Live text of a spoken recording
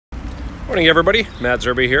Morning everybody, Matt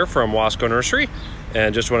Zerby here from Wasco Nursery,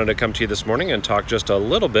 and just wanted to come to you this morning and talk just a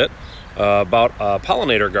little bit about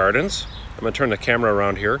pollinator gardens. I'm going to turn the camera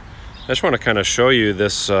around here. I just want to kind of show you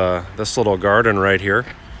this this little garden right here.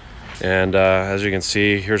 And as you can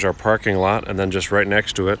see, here's our parking lot, and then just right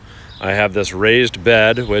next to it I have this raised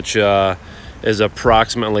bed, which is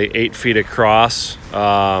approximately 8 feet across.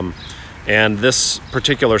 And this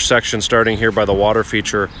particular section, starting here by the water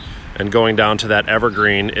feature and going down to that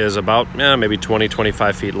evergreen, is about maybe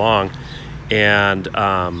 20-25 feet long. And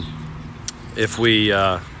if we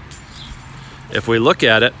look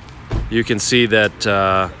at it, you can see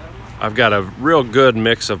that I've got a real good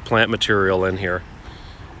mix of plant material in here.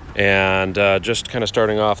 And just kind of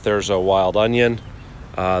starting off, there's a wild onion,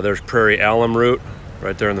 there's prairie alum root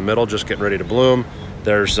right there in the middle, just getting ready to bloom.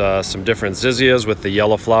 There's some different zizias with the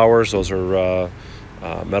yellow flowers. Those are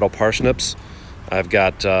meadow parsnips. I've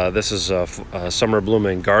got, this is a summer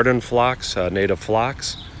blooming garden phlox, native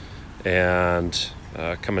phlox. And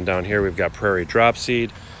coming down here, we've got prairie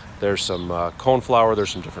dropseed. There's some coneflower, there's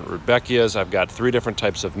some different rudbeckias. I've got 3 different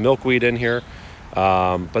types of milkweed in here.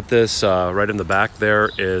 But this, right in the back there,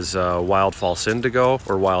 is wild false indigo,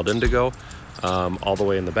 or wild indigo, all the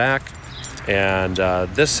way in the back. And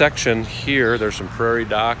this section here, there's some prairie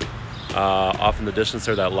dock off in the distance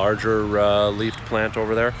there, that larger leafed plant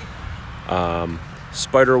over there.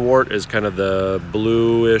 Spiderwort is kind of the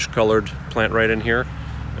bluish colored plant right in here.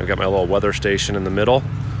 I've got my little weather station in the middle.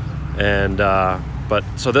 And but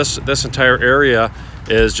so this entire area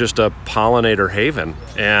is just a pollinator haven.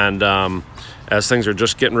 And as things are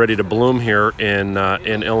just getting ready to bloom here in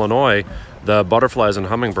Illinois, the butterflies and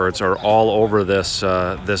hummingbirds are all over this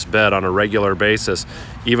this bed on a regular basis,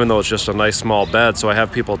 even though it's just a nice small bed. So I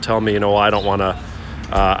have people tell me, you know, I don't want to,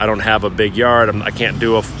 I don't have a big yard, I can't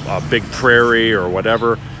do a big prairie or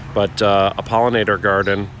whatever. But a pollinator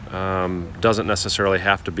garden doesn't necessarily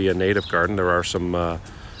have to be a native garden. There are some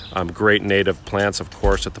great native plants, of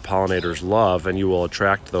course, that the pollinators love, and you will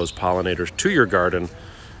attract those pollinators to your garden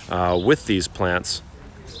with these plants.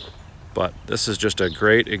 But this is just a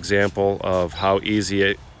great example of how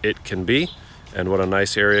easy it can be and what a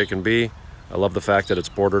nice area it can be. I love the fact that it's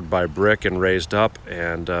bordered by brick and raised up,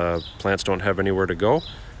 and plants don't have anywhere to go,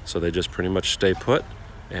 so they just pretty much stay put,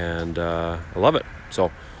 and I love it.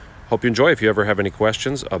 So hope you enjoy. If you ever have any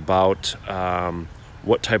questions about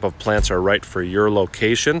what type of plants are right for your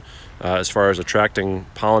location as far as attracting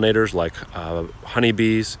pollinators like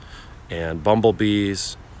honeybees and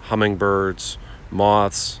bumblebees, hummingbirds,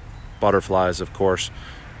 moths, butterflies, of course,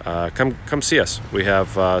 come see us. We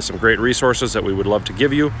have some great resources that we would love to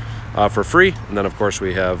give you for free, and then of course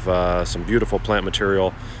we have some beautiful plant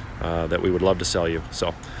material that we would love to sell you.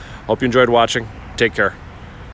 So hope you enjoyed watching. Take care.